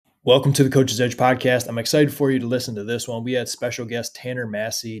Welcome to the Coach's Edge podcast. I'm excited for you to listen to this one. We had special guest Tanner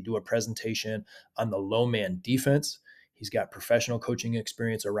Massey do a presentation on the low man defense. He's got professional coaching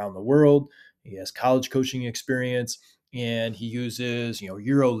experience around the world. He has college coaching experience, and he uses,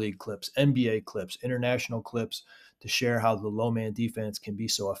 EuroLeague clips, NBA clips, international clips to share how the low man defense can be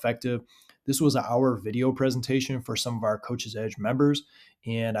so effective. This was our video presentation for some of our Coach's Edge members,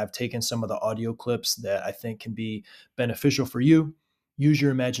 and I've taken some of the audio clips that I think can be beneficial for you. Use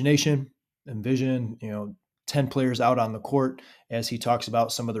your imagination, envision, 10 players out on the court as he talks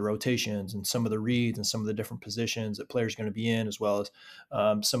about some of the rotations and some of the reads and some of the different positions that players are going to be in, as well as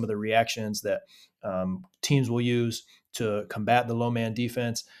some of the reactions that teams will use to combat the low man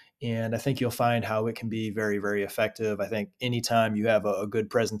defense. And I think you'll find how it can be very, very effective. I think anytime you have a good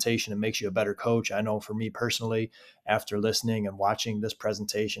presentation, it makes you a better coach. I know for me personally, after listening and watching this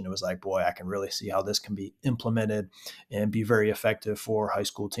presentation, it was like, boy, I can really see how this can be implemented and be very effective for high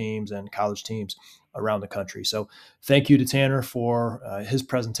school teams and college teams around the country. So thank you to Tanner for his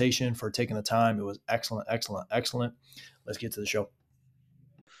presentation, for taking the time. It was excellent, excellent, excellent. Let's get to the show.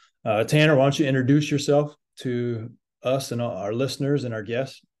 Tanner, why don't you introduce yourself to us and our listeners and our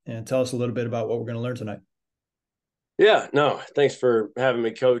guests and tell us a little bit about what we're going to learn tonight. Yeah, no, thanks for having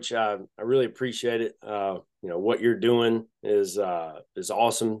me, Coach. I really appreciate it. What you're doing is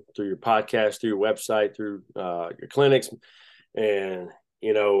awesome through your podcast, through your website, through your clinics, and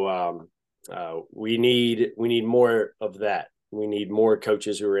we need more of that. We need more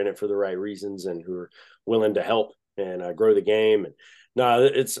coaches who are in it for the right reasons and who are willing to help and grow the game. And no,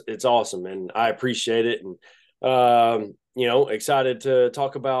 it's awesome, and I appreciate it. And excited to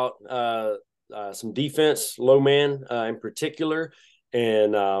talk about some defense, low man in particular.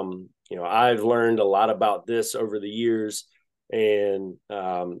 And, I've learned a lot about this over the years. And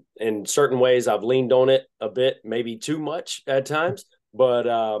in certain ways, I've leaned on it a bit, maybe too much at times. But,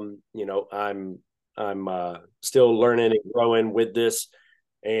 I'm still learning and growing with this.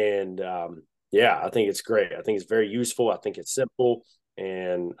 And, I think it's great. I think it's very useful. I think it's simple.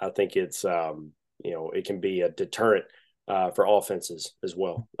 And I think it's, it can be a deterrent for offenses as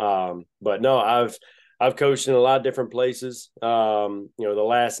well. But no, I've coached in a lot of different places. The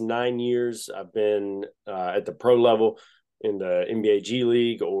last 9 years I've been at the pro level in the NBA G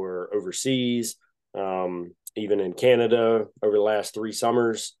League or overseas, even in Canada over the last 3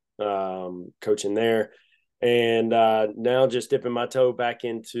 summers, coaching there. And now just dipping my toe back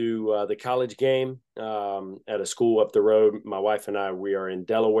into the college game at a school up the road. My wife and I, we are in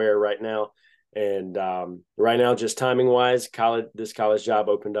Delaware right now. And right now, just timing wise, this college job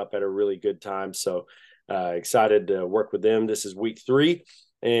opened up at a really good time. So excited to work with them. This is week 3,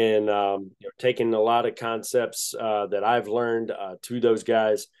 and taking a lot of concepts that I've learned to those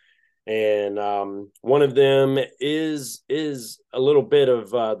guys. And one of them is a little bit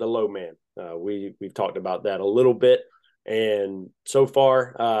of the low man. We've talked about that a little bit, and so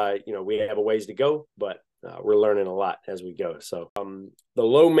far, we have a ways to go, but we're learning a lot as we go. So the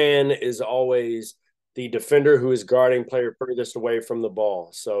low man is always the defender who is guarding player furthest away from the ball.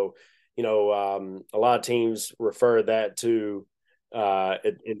 So, a lot of teams refer that to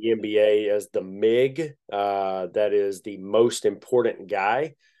in the NBA as the MIG. That is the most important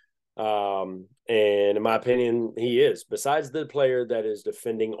guy. And in my opinion, he is. Besides the player that is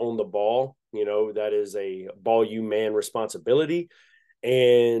defending on the ball, that is a ball you man responsibility.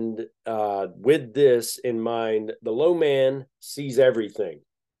 And with this in mind, the low man sees everything.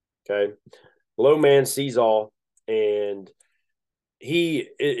 Okay, low man sees all, and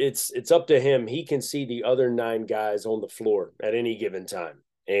it's up to him. He can see the other 9 guys on the floor at any given time,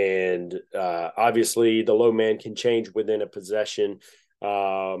 and obviously the low man can change within a possession,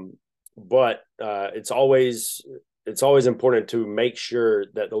 but it's always important to make sure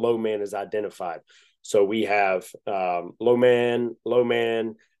that the low man is identified. So we have low man,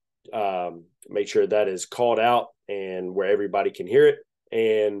 make sure that is called out and where everybody can hear it.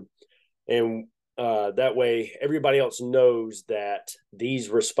 And that way everybody else knows that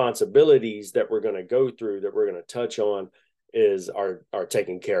these responsibilities that we're going to go through, that we're going to touch on are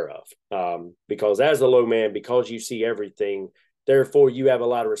taken care of. Because as the low man, because you see everything, therefore you have a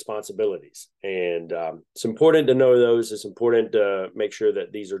lot of responsibilities. And it's important to know those. It's important to make sure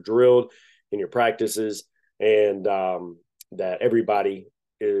that these are drilled in your practices, and that everybody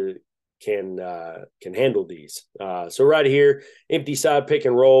can handle these. So right here, empty side pick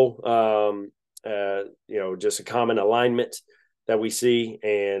and roll, just a common alignment that we see,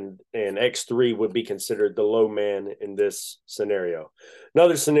 and X3 would be considered the low man in this scenario.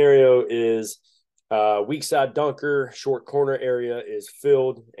 Another scenario is weak side dunker, short corner area is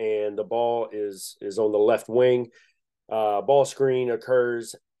filled, and the ball is on the left wing. Ball screen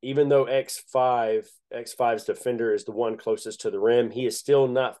occurs even though X5's defender is the one closest to the rim, he is still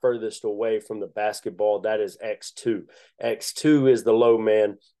not furthest away from the basketball. That is X2. X2 is the low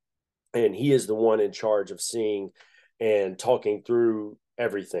man, and he is the one in charge of seeing and talking through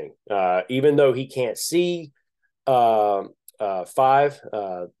everything. Even though he can't see five,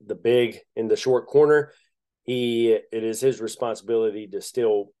 the big in the short corner, it is his responsibility to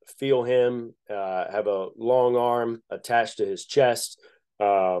still feel him, have a long arm attached to his chest,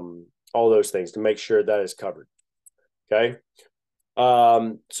 all those things to make sure that is covered. Okay.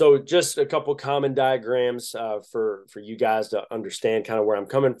 So just a couple common diagrams for you guys to understand kind of where I'm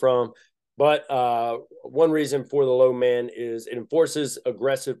coming from. But one reason for the low man is it enforces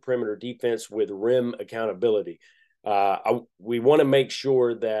aggressive perimeter defense with rim accountability. We want to make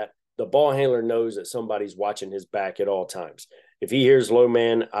sure that the ball handler knows that somebody's watching his back at all times. If he hears low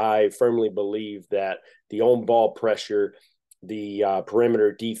man, I firmly believe that the on ball pressure, the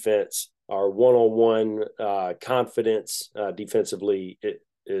perimeter defense, our one-on-one confidence defensively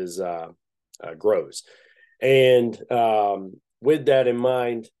grows. And with that in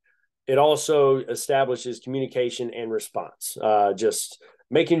mind, it also establishes communication and response. Just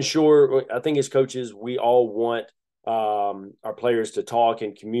making sure, I think as coaches, we all want our players to talk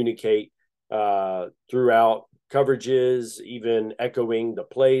and communicate throughout coverages, even echoing the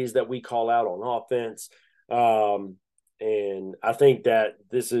plays that we call out on offense. And I think that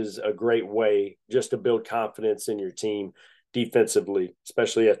this is a great way just to build confidence in your team defensively,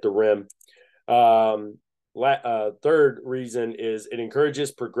 especially at the rim. Third reason is it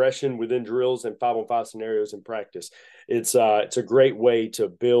encourages progression within drills and 5-on-5 scenarios in practice. It's a great way to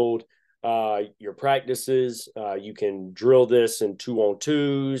build your practices. You can drill this in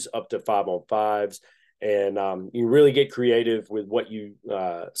 2-on-2s up to 5-on-5s, and you really get creative with what you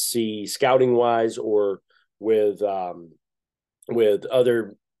see scouting wise or with other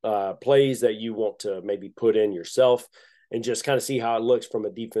plays that you want to maybe put in yourself, and just kind of see how it looks from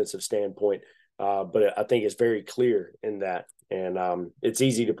a defensive standpoint. But I think it's very clear in that, and it's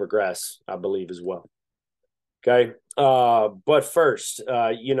easy to progress, I believe, as well. Okay. But first,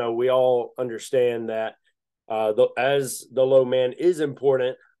 we all understand that as the low man is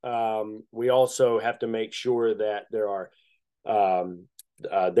important, we also have to make sure that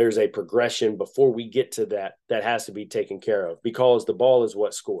there's a progression before we get to that has to be taken care of, because the ball is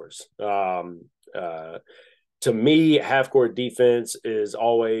what scores. To me, half-court defense is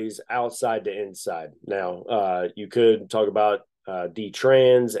always outside to inside. Now, you could talk about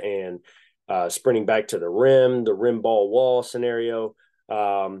D-trans and sprinting back to the rim ball wall scenario,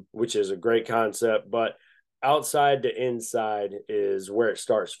 which is a great concept. But outside to inside is where it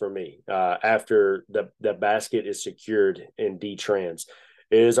starts for me. After the basket is secured in D-trans,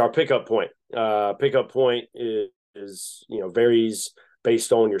 is our pickup point. Pickup point is varies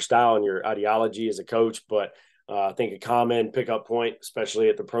based on your style and your ideology as a coach, but I think a common pickup point, especially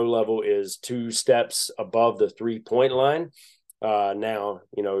at the pro level, is 2 steps above the 3-point line. Now,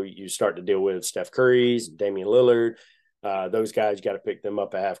 you start to deal with Steph Curry's, Damian Lillard. Those guys, you got to pick them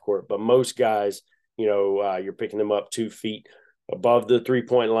up at half court. But most guys, you're picking them up 2 feet above the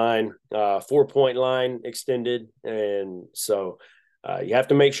 3-point line, 4-point line extended. And so you have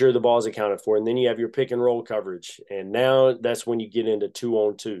to make sure the ball is accounted for. And then you have your pick and roll coverage. And now that's when you get into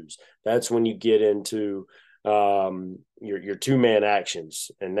 2-on-2s. That's when you get into your 2-man actions.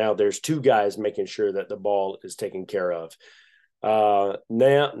 And now there's 2 guys making sure that the ball is taken care of.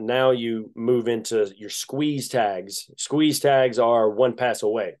 Now you move into your squeeze tags. Squeeze tags are 1 pass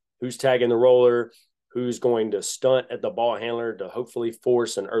away. Who's tagging the roller? Who's going to stunt at the ball handler to hopefully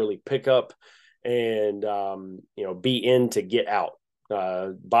force an early pickup and be in to get out.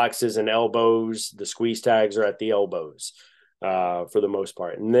 Boxes and elbows, the squeeze tags are at the elbows for the most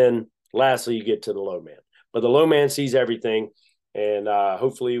part. And then lastly, you get to the low man. But the low man sees everything, and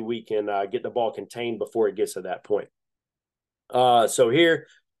hopefully we can get the ball contained before it gets to that point. So here,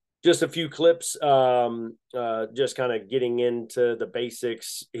 just a few clips, just kind of getting into the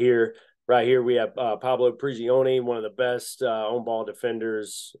basics here. Right here, we have Pablo Prigioni, one of the best on-ball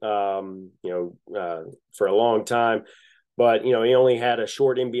defenders, for a long time. But, he only had a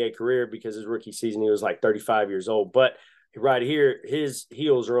short NBA career because his rookie season, he was like 35 years old. But right here, his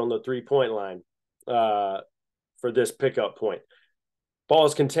heels are on the 3-point line for this pickup point. Ball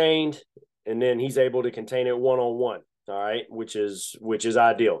is contained, and then he's able to contain it one-on-one. All right, which is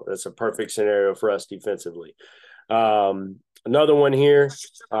ideal. That's a perfect scenario for us defensively. Another one here.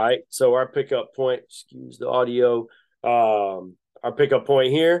 All right, so our pickup point, excuse the audio. Our pickup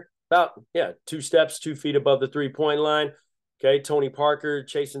point here, about 2 steps, 2 feet above the 3-point line. Okay, Tony Parker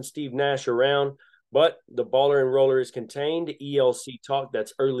chasing Steve Nash around. But the baller and roller is contained. ELC talk,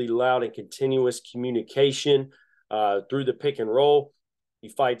 that's early, loud, and continuous communication through the pick and roll. He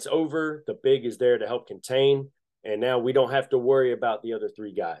fights over. The big is there to help contain. And now we don't have to worry about the other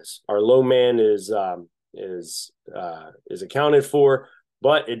three guys. Our low man is accounted for,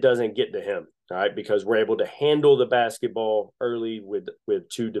 but it doesn't get to him, all right, because we're able to handle the basketball early with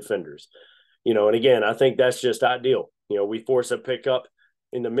two defenders. And again, I think that's just ideal. We force a pickup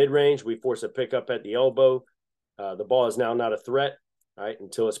in the mid-range. We force a pickup at the elbow. The ball is now not a threat, right,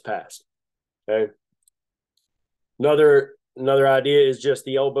 until it's passed. Okay. Another idea is just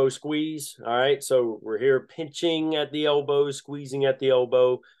the elbow squeeze. All right. So we're here pinching at the elbow, squeezing at the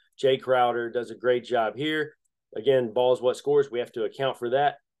elbow. Jay Crowder does a great job here. Again, ball is what scores. We have to account for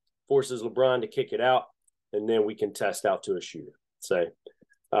that. Forces LeBron to kick it out, and then we can test out to a shooter.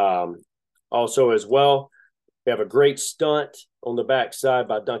 Also as well, we have a great stunt on the backside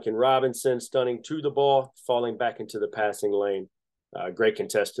by Duncan Robinson, stunning to the ball, falling back into the passing lane. Great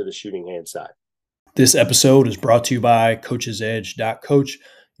contest to the shooting hand side. This episode is brought to you by coachesedge.coach,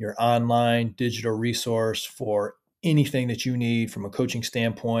 your online digital resource for anything that you need from a coaching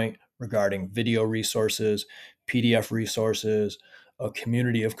standpoint regarding video resources, PDF resources, a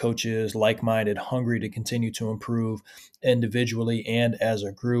community of coaches, like-minded, hungry to continue to improve individually and as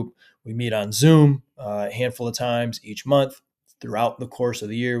a group. We meet on Zoom a handful of times each month. Throughout the course of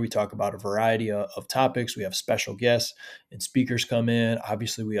the year, we talk about a variety of topics. We have special guests and speakers come in.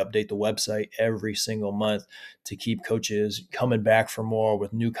 Obviously, we update the website every single month to keep coaches coming back for more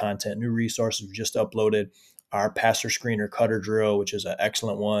with new content, new resources. We just uploaded our passer screener cutter drill, which is an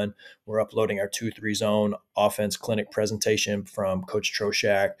excellent one. We're uploading our 2-3 zone offense clinic presentation from Coach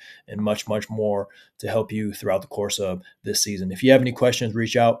Troshak and much, much more to help you throughout the course of this season. If you have any questions,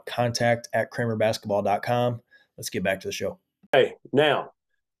 reach out, contact@kramerbasketball.com. Let's get back to the show. Okay, now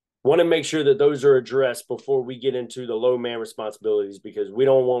want to make sure that those are addressed before we get into the low man responsibilities, because we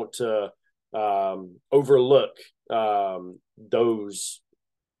don't want to overlook those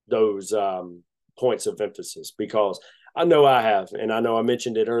points of emphasis, because I know I have, and I know I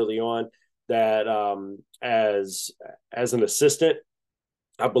mentioned it early on, that as an assistant,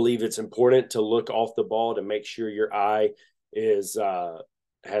 I believe it's important to look off the ball to make sure your eye has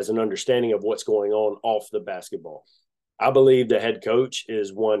an understanding of what's going on off the basketball. I believe the head coach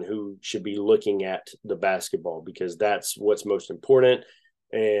is one who should be looking at the basketball, because that's what's most important.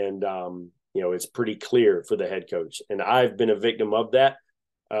 And, it's pretty clear for the head coach. And I've been a victim of that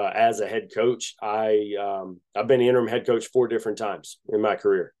as a head coach. I've been interim head coach 4 different times in my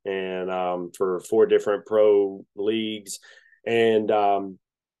career, and for 4 different pro leagues. And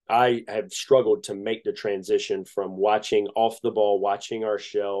I have struggled to make the transition from watching off the ball, watching our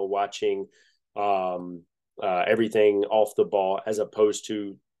shell, watching everything off the ball, as opposed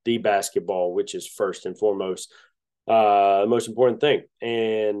to the basketball, which is first and foremost the most important thing.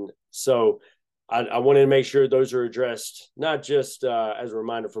 And so I wanted to make sure those are addressed, not just as a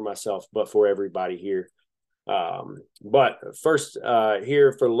reminder for myself, but for everybody here. But first,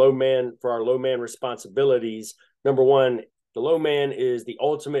 here for our low man responsibilities. Number 1, the low man is the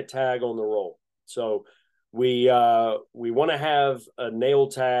ultimate tag on the roll. So we want to have a nail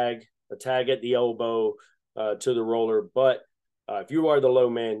tag, a tag at the elbow to the roller. But if you are the low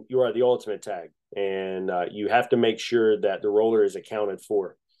man, you are the ultimate tag, and you have to make sure that the roller is accounted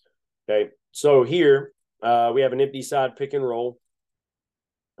for. Okay. So here we have an empty side pick and roll.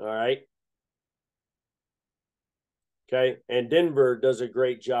 All right. Okay. And Denver does a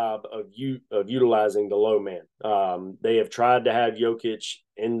great job of utilizing the low man. They have tried to have Jokic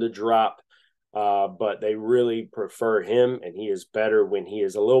in the drop, but they really prefer him, and he is better when he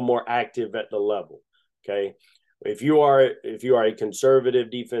is a little more active at the level. Okay. If you are a conservative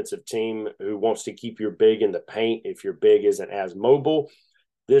defensive team who wants to keep your big in the paint, if your big isn't as mobile,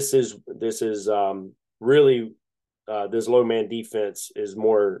 this is really this low man defense is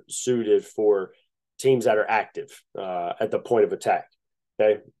more suited for teams that are active at the point of attack.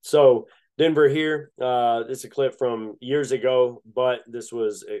 Okay. So Denver here, this is a clip from years ago, but this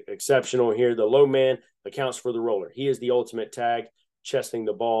was exceptional here. The low man accounts for the roller. He is the ultimate tag, chesting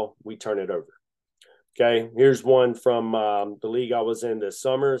the ball. We turn it over. Okay, here's one from the league I was in this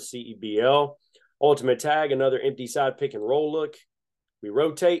summer, CEBL. Ultimate tag, another empty side pick and roll look. We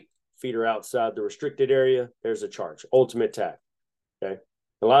rotate, feet are outside the restricted area. There's a charge. Ultimate tag. Okay.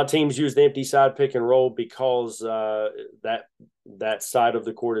 A lot of teams use the empty side pick and roll because that side of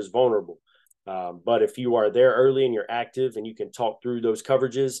the court is vulnerable. But if you are there early and you're active and you can talk through those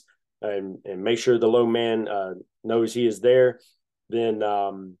coverages and make sure the low man knows he is there, then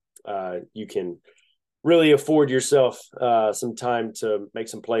you can really afford yourself some time to make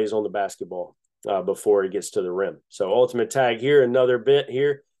some plays on the basketball. before he gets to the rim. So ultimate tag here, another bit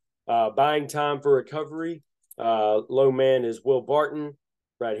here. Buying time for recovery. Low man is Will Barton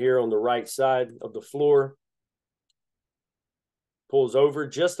right here on the right side of the floor. Pulls over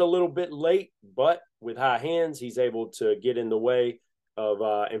just a little bit late, but with high hands, he's able to get in the way of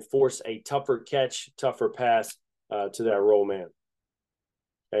and force a tougher catch, tougher pass to that roll man.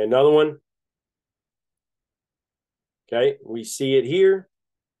 Okay, another one. Okay, we see it here.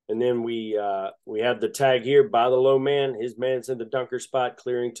 And then we have the tag here by the low man. His man's in the dunker spot,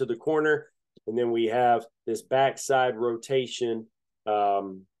 clearing to the corner. And then we have this backside rotation.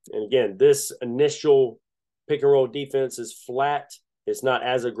 And again, this initial pick and roll defense is flat. It's not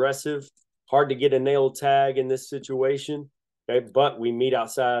as aggressive. Hard to get a nail tag in this situation. Okay, but we meet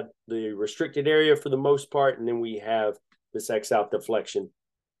outside the restricted area for the most part. And then we have this X out deflection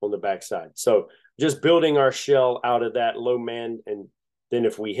on the backside. So just building our shell out of that low man, and then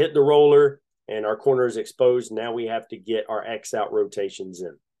if we hit the roller and our corner is exposed, now we have to get our X out rotations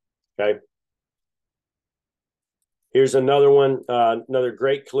in. Okay. Here's another one, another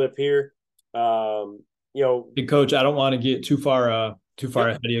great clip here. Hey, Coach, I don't want to get too far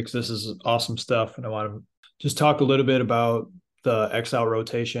ahead of you because this is awesome stuff, and I want to just talk a little bit about the X out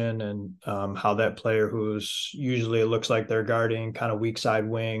rotation and how that player who's usually it looks like they're guarding kind of weak side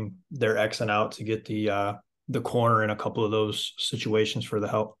wing, they're Xing out to get the corner in a couple of those situations for the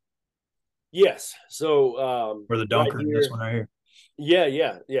help. Yes. So or the dunker right in this one right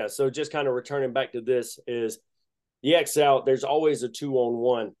here. Yeah. So just kind of returning back to this is the X out. There's always a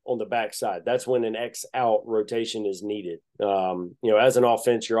 2-on-1 on the backside. That's when an X out rotation is needed. As an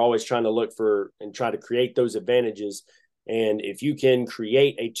offense, you're always trying to look for and try to create those advantages. And if you can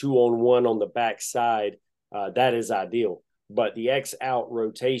create a 2-on-1 on the backside, that is ideal. But the X out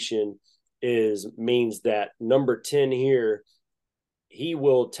rotation means that number 10 here, he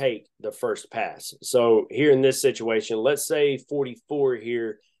will take the first pass. So here in this situation, let's say 44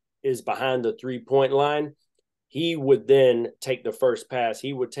 here is behind the 3-point line. He would then take the first pass.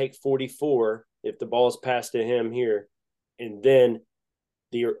 He would take 44 if the ball's passed to him here. And then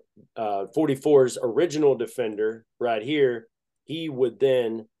the 44's original defender right here, he would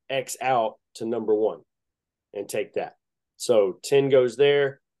then X out to number 1 and take that. So 10 goes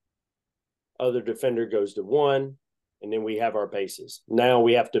there. Other defender goes to 1. And then we have our bases. Now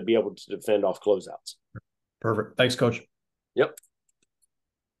we have to be able to defend off closeouts. Perfect. Thanks, Coach. Yep.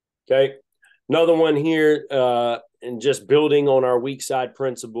 Okay. Another one here, and just building on our weak side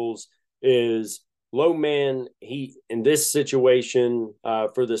principles is low man. He in this situation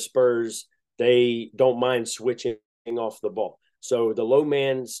for the Spurs, they don't mind switching off the ball. So the low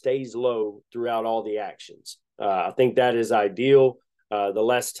man stays low throughout all the actions. I think that is ideal. The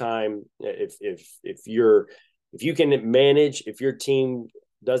less time, if you can manage, if your team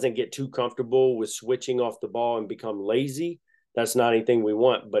doesn't get too comfortable with switching off the ball and become lazy, that's not anything we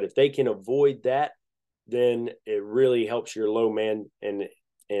want. But if they can avoid that, then it really helps your low man and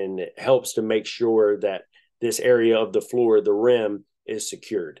it helps to make sure that this area of the floor, the rim, is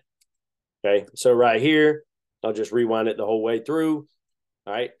secured. Okay, so right here, I'll just rewind it the whole way through.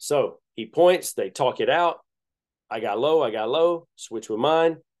 All right, so he points, they talk it out. I got low, switch with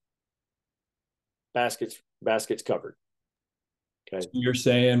mine. Baskets covered. Okay. So you're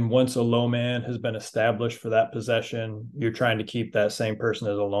saying once a low man has been established for that possession, you're trying to keep that same person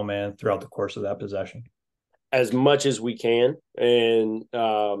as a low man throughout the course of that possession? As much as we can. And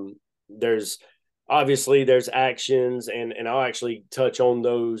there's actions, and I'll actually touch on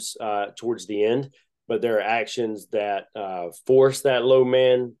those towards the end, but there are actions that force that low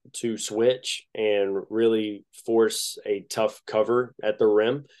man to switch and really force a tough cover at the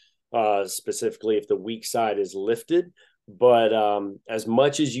rim, specifically if the weak side is lifted. But as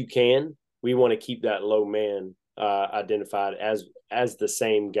much as you can, we want to keep that low man identified as the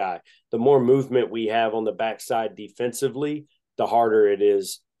same guy. The more movement we have on the backside defensively, the harder it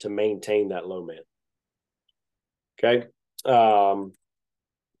is to maintain that low man. Okay.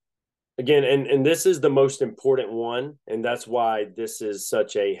 Again, and this is the most important one, and that's why this is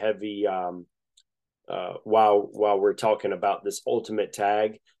such a heavy while we're talking about this ultimate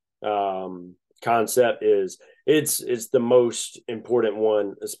tag concept, is it's the most important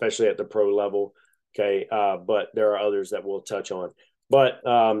one, especially at the pro level. Okay. But there are others that we'll touch on. But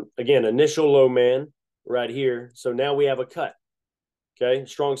again, initial low man right here. So now we have a cut. Okay.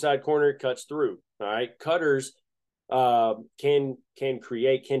 Strong side corner cuts through. All right. Cutters can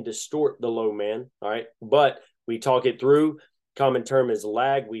distort the low man. All right. But we talk it through. Common term is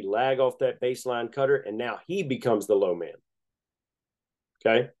lag. We lag off that baseline cutter, and now he becomes the low man.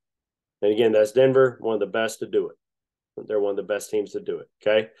 Okay. And again, that's Denver, one of the best to do it. They're one of the best teams to do it.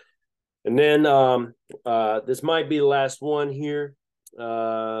 Okay. And then this might be the last one here.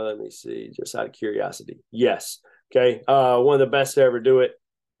 Let me see, just out of curiosity. Yes. Okay. One of the best to ever do it.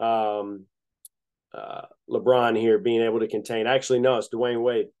 LeBron here being able to contain. Actually, no, it's Dwayne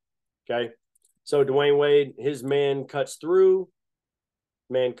Wade. Okay. So Dwayne Wade, his man cuts through.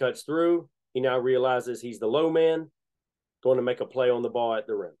 Man cuts through. He now realizes he's the low man, going to make a play on the ball at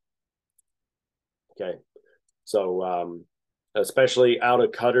the rim. Okay. So especially out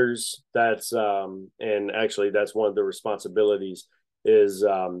of cutters, that's and actually that's one of the responsibilities is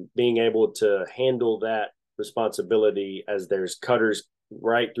being able to handle that responsibility as there's cutters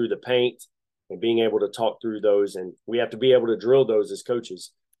right through the paint and being able to talk through those. And we have to be able to drill those as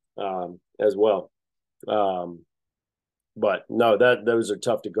coaches as well. But no, those are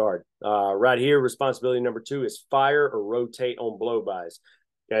tough to guard. Right here, responsibility number 2 is fire or rotate on blow-bys.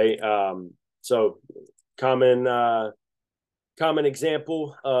 Okay. So common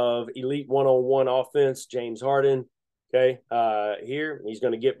example of elite one-on-one offense, James Harden. Okay. Here, he's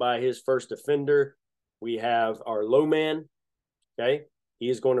going to get by his first defender. We have our low man. Okay. He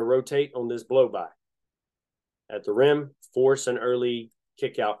is going to rotate on this blow-by. At the rim, force an early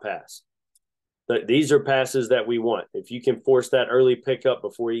kick-out pass. These are passes that we want. If you can force that early pickup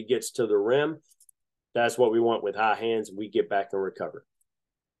before he gets to the rim, that's what we want with high hands. We get back and recover.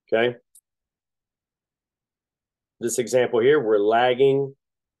 Okay. This example here, we're lagging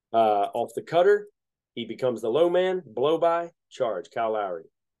off the cutter. He becomes the low man, blow by, charge, Kyle Lowry.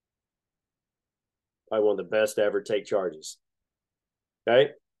 Probably one of the best to ever take charges.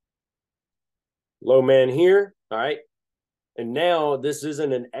 Okay. Low man here. All right. And now this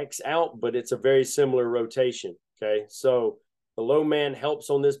isn't an X out, but it's a very similar rotation. Okay. So the low man helps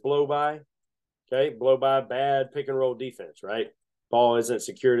on this blow by. Okay. Blow by, bad pick and roll defense, right? Ball isn't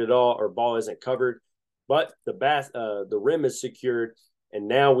secured at all, or ball isn't covered, but the rim is secured. And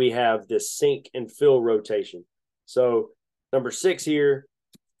now we have this sink and fill rotation. So number 6 here,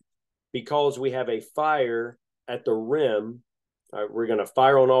 because we have a fire at the rim, all right, we're going to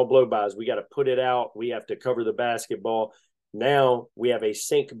fire on all blow-bys. We got to put it out. We have to cover the basketball. Now we have a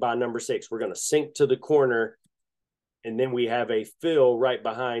sink by number 6. We're going to sink to the corner, and then we have a fill right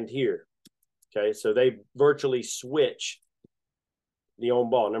behind here. Okay, so they virtually switch the on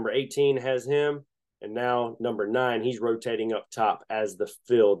ball. Number 18 has him, and now number 9, he's rotating up top as the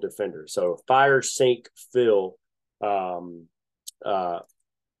fill defender. So fire, sink, fill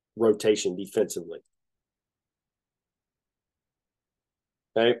rotation defensively.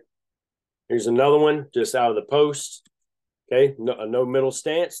 Okay, here's another one just out of the post. Okay, no middle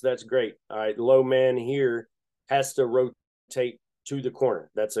stance. That's great. All right, low man here has to rotate to the corner.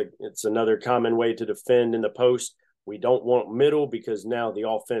 It's another common way to defend in the post. We don't want middle because now the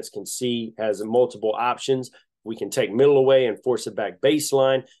offense has multiple options. We can take middle away and force it back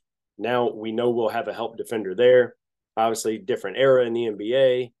baseline. Now we know we'll have a help defender there. Obviously, different era in the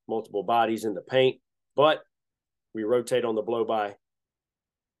NBA, multiple bodies in the paint, but we rotate on the blow by,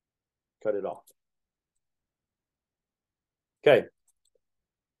 cut it off. Okay.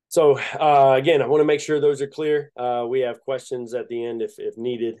 So again, I want to make sure those are clear. We have questions at the end if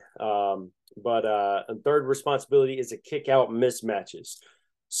needed. But a third responsibility is to kick out mismatches.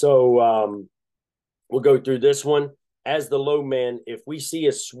 So we'll go through this one. As the low man, if we see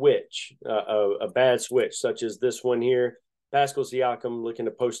a switch, a bad switch, such as this one here, Pascal Siakam looking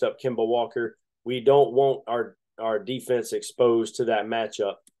to post up Kemba Walker, we don't want our defense exposed to that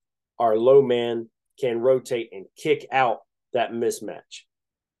matchup. Our low man can rotate and kick out that mismatch.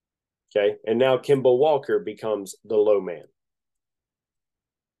 Okay, and now Kemba Walker becomes the low man.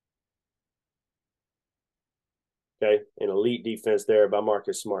 Okay, an elite defense there by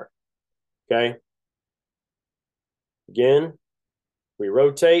Marcus Smart. Okay, again, we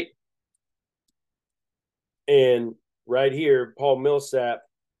rotate. And right here, Paul Millsap,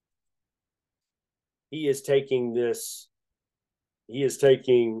 he is taking the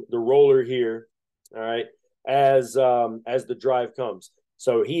roller here, all right, as the drive comes.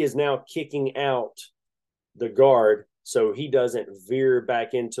 So he is now kicking out the guard so he doesn't veer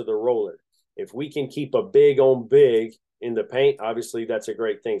back into the roller. If we can keep a big on big in the paint, obviously that's a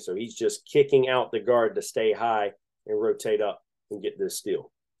great thing. So he's just kicking out the guard to stay high and rotate up and get this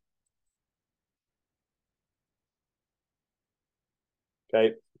steal.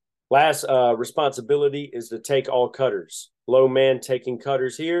 Okay. Last responsibility is to take all cutters. Low man taking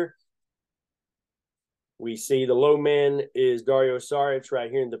cutters here. We see the low man is Dario Saric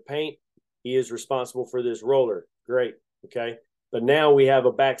right here in the paint. He is responsible for this roller. Great. Okay. But now we have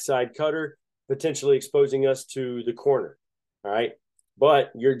a backside cutter potentially exposing us to the corner. All right.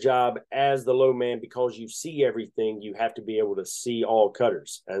 But your job as the low man, because you see everything, you have to be able to see all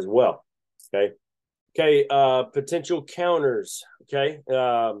cutters as well. Okay. Okay. Potential counters. Okay.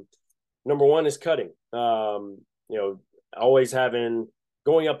 Number one is cutting. Always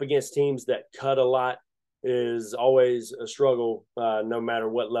going up against teams that cut a lot is always a struggle, no matter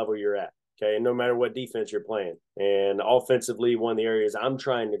what level you're at. Okay. And no matter what defense you're playing. And offensively, one of the areas I'm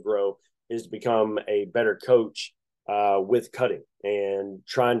trying to grow is to become a better coach with cutting and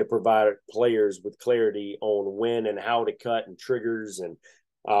trying to provide players with clarity on when and how to cut and triggers and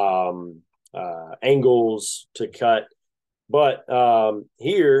angles to cut. But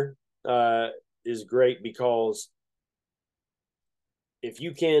here is great because if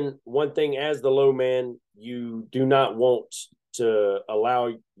you can, one thing as the low man, you do not want to allow,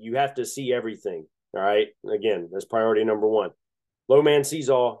 you have to see everything. All right. Again, that's priority number one. Low man sees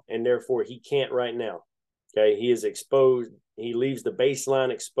all, and therefore he can't right now. Okay. He is exposed. He leaves the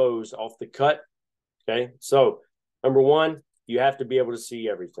baseline exposed off the cut. Okay. So, number one, you have to be able to see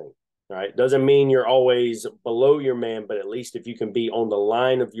everything. All right. Doesn't mean you're always below your man, but at least if you can be on the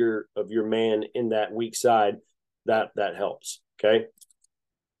line of your man in that weak side, that helps. Okay.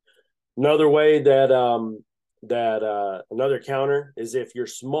 Another way that another counter is if your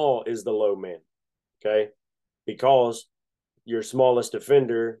small is the low man. Okay. Because your smallest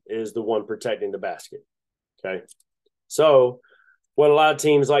defender is the one protecting the basket. Okay. So what a lot of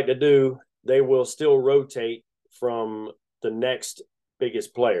teams like to do, they will still rotate from the next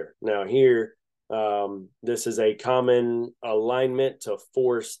biggest player. Now here, this is a common alignment to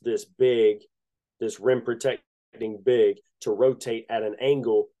force this rim protecting big to rotate at an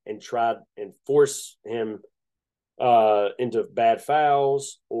angle and try and force him into bad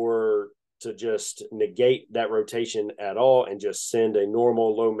fouls or to just negate that rotation at all and just send a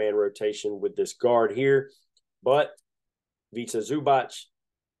normal low man rotation with this guard here. But Vica Zubac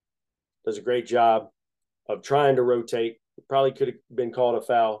does a great job of trying to rotate. Probably could have been called a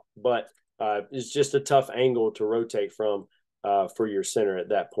foul, but it's just a tough angle to rotate from for your center at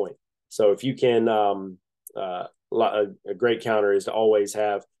that point. So if you can, a great counter is to always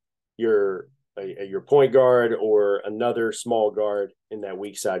have your point guard or another small guard in that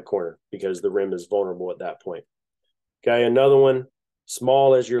weak side corner because the rim is vulnerable at that point. Okay, another one,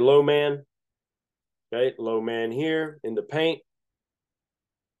 small as your low man. Okay, low man here in the paint.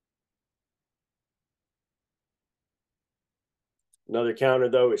 Another counter,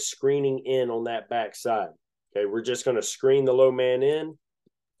 though, is screening in on that back side. Okay, we're just going to screen the low man in.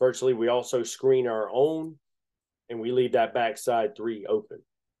 Virtually, we also screen our own, and we leave that backside three open.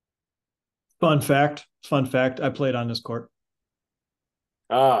 Fun fact. I played on this court.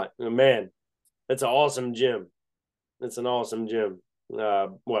 Man, that's an awesome gym. It's an awesome gym.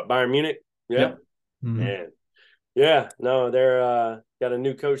 What, Bayern Munich? Yep. Mm-hmm. Man. Yeah, no, they're got a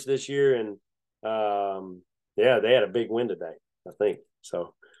new coach this year, and yeah, they had a big win today, I think.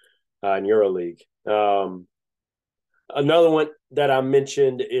 So in EuroLeague. Another one that I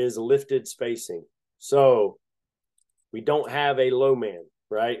mentioned is lifted spacing. So we don't have a low man,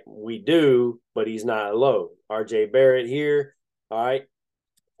 right? We do, but he's not low. RJ Barrett here. All right.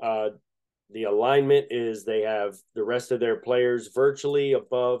 The alignment is they have the rest of their players virtually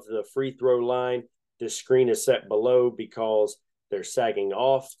above the free throw line. This screen is set below because they're sagging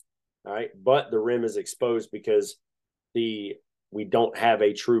off. All right. But the rim is exposed because we don't have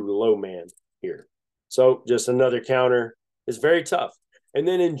a true low man here. So just another counter is very tough. And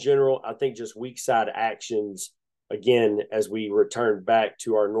then in general, I think just weak side actions, again, as we return back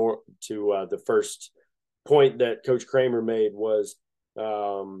to the first point that Coach Kramer made was,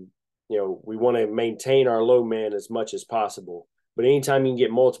 we want to maintain our low man as much as possible. But anytime you can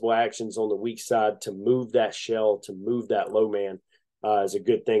get multiple actions on the weak side to move that shell, to move that low man is a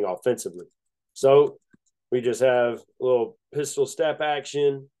good thing offensively. So we just have a little pistol step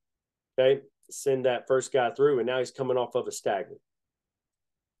action, okay, send that first guy through, and now he's coming off of a stagger.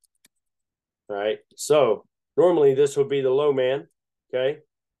 All right, so normally this would be the low man, okay,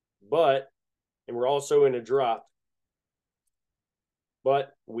 and we're also in a drop,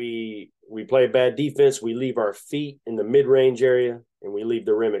 but we play bad defense. We leave our feet in the mid-range area, and we leave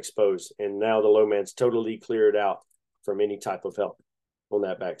the rim exposed, and now the low man's totally cleared out from any type of help on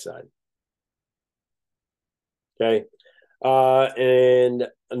that backside. Okay. And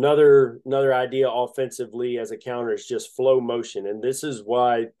another idea offensively as a counter is just flow motion. And this is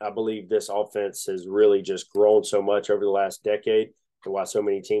why I believe this offense has really just grown so much over the last decade and why so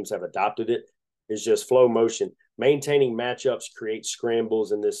many teams have adopted it is just flow motion. Maintaining matchups creates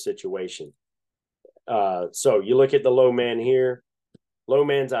scrambles in this situation. So you look at the low man here. Low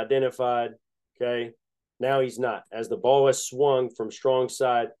man's identified. Okay. Now he's not. As the ball has swung from strong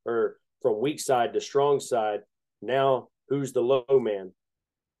side or from weak side to strong side, now who's the low man?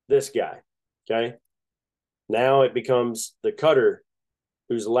 This guy. Okay. Now it becomes the cutter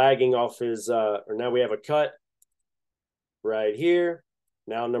who's lagging off his, or now we have a cut right here.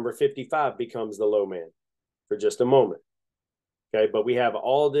 Now number 55 becomes the low man for just a moment. Okay, but we have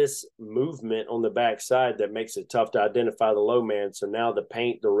all this movement on the backside that makes it tough to identify the low man. So now the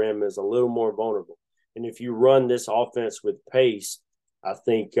paint, the rim is a little more vulnerable. And if you run this offense with pace, I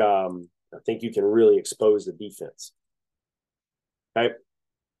think you can really expose the defense. Okay.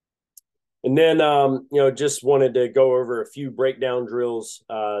 And then, just wanted to go over a few breakdown drills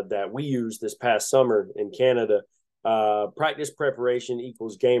that we used this past summer in Canada. Practice preparation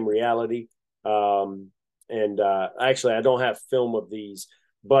equals game reality. Actually, I don't have film of these,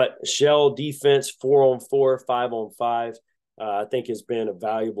 but shell defense, 4-on-4, 5-on-5, I think has been a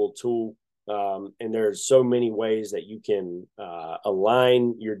valuable tool. And there's so many ways that you can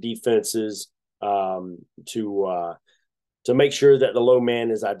align your defenses to make sure that the low man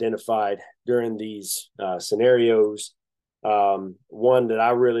is identified during these scenarios. One that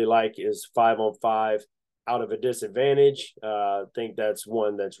I really like is 5-on-5 out of a disadvantage. I think that's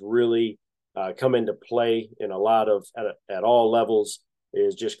one that's really come into play in a lot of at all levels,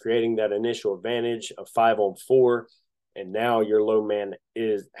 is just creating that initial advantage of 5-on-4. And now your low man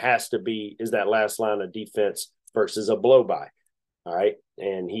is that last line of defense versus a blow by. All right.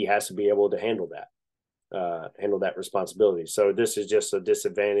 And he has to be able to handle that responsibility. So this is just a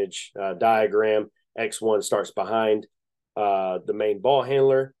disadvantage diagram. X1 starts behind the main ball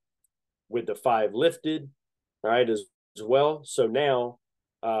handler with the 5 lifted, all right, as well. So now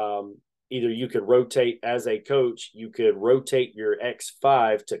either you could rotate as a coach, you could rotate your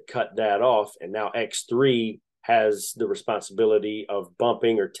X5 to cut that off, and now X3 has the responsibility of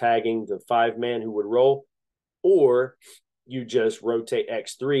bumping or tagging the 5-man who would roll, or you just rotate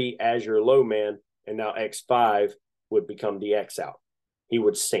X3 as your low man, and now X5 would become the X out. He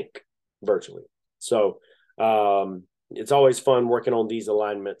would sink virtually. So it's always fun working on these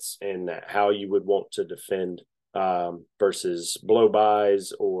alignments and how you would want to defend versus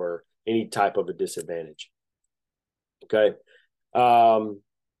blow-bys or any type of a disadvantage. Okay.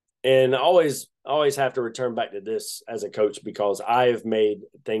 And always have to return back to this as a coach, because I have made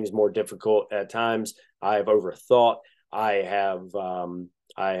things more difficult at times. I have overthought. I have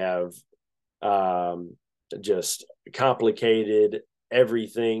just complicated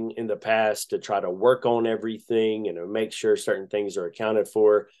everything in the past to try to work on everything and to make sure certain things are accounted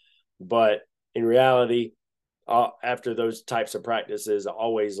for. But in reality, after those types of practices, I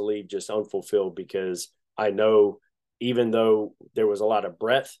always leave just unfulfilled, because I know even though there was a lot of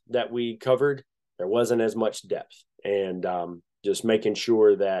breadth that we covered, there wasn't as much depth. And just making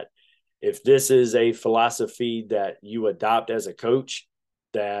sure that if this is a philosophy that you adopt as a coach,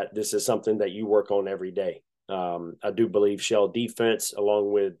 that this is something that you work on every day. I do believe shell defense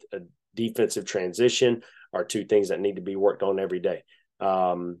along with a defensive transition are two things that need to be worked on every day.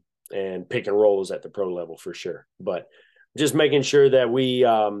 And pick and rolls at the pro level for sure. But just making sure that we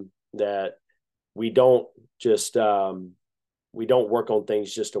don't work on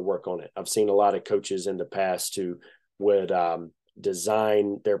things just to work on it. I've seen a lot of coaches in the past who would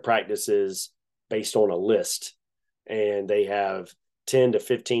design their practices based on a list, and they have 10 to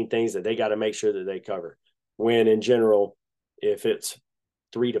 15 things that they got to make sure that they cover. When in general, if it's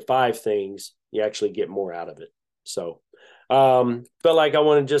 3 to 5 things, you actually get more out of it. So felt like I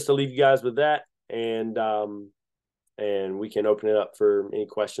wanted just to leave you guys with that, and we can open it up for any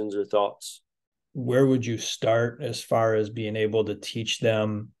questions or thoughts. Where would you start as far as being able to teach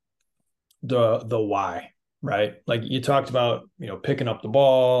them the why, right? Like you talked about, picking up the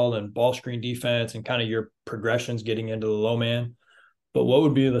ball and ball screen defense and kind of your progressions getting into the low man. But what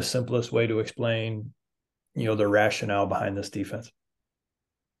would be the simplest way to explain, the rationale behind this defense?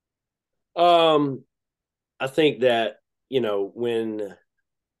 I think that, when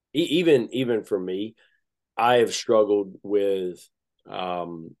even for me, I have struggled with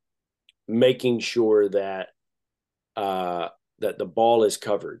making sure that that the ball is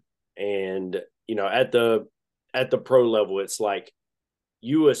covered. And at the pro level, it's like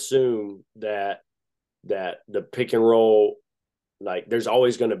you assume that the pick and roll, like there's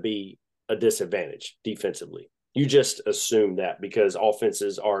always going to be a disadvantage defensively. You just assume that because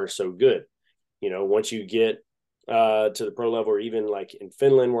offenses are so good. Once you get to the pro level, or even like in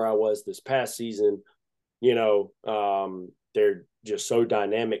Finland where I was this past season, they're just so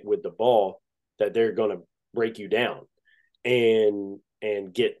dynamic with the ball that they're going to break you down and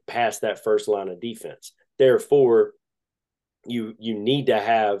get past that first line of defense. Therefore, you need to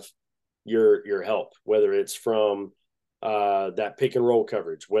have your help, whether it's from that pick and roll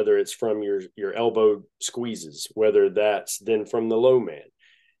coverage, whether it's from your elbow squeezes, whether that's then from the low man.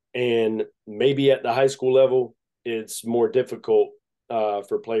 And maybe at the high school level, it's more difficult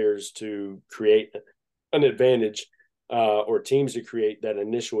for players to create an advantage or teams to create that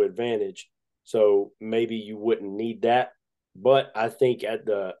initial advantage. So maybe you wouldn't need that. But I think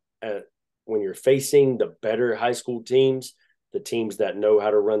when you're facing the better high school teams, the teams that know how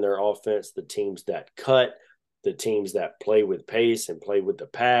to run their offense, the teams that cut, the teams that play with pace and play with the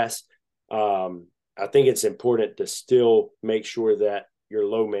pass, I think it's important to still make sure that your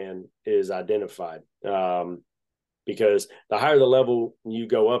low man is identified. Because the higher the level you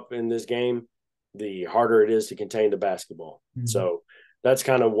go up in this game, the harder it is to contain the basketball. Mhm. So that's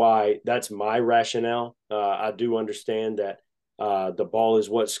kind of why that's my rationale. I do understand that the ball is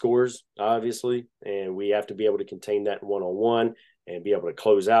what scores, obviously, and we have to be able to contain that one on one and be able to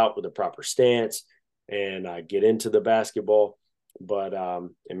close out with a proper stance and get into the basketball. But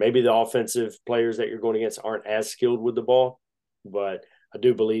and maybe the offensive players that you're going against aren't as skilled with the ball, but I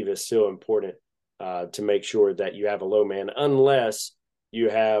do believe it's still important to make sure that you have a low man, unless you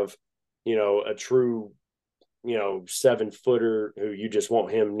have, a true, 7-footer who you just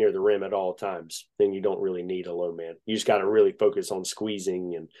want him near the rim at all times. Then you don't really need a low man. You just got to really focus on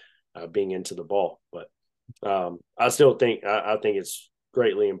squeezing and being into the ball. But I still think I think it's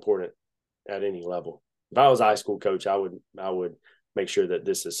greatly important at any level. If I was a high school coach, I would make sure that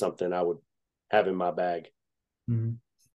this is something I would have in my bag. Mhm.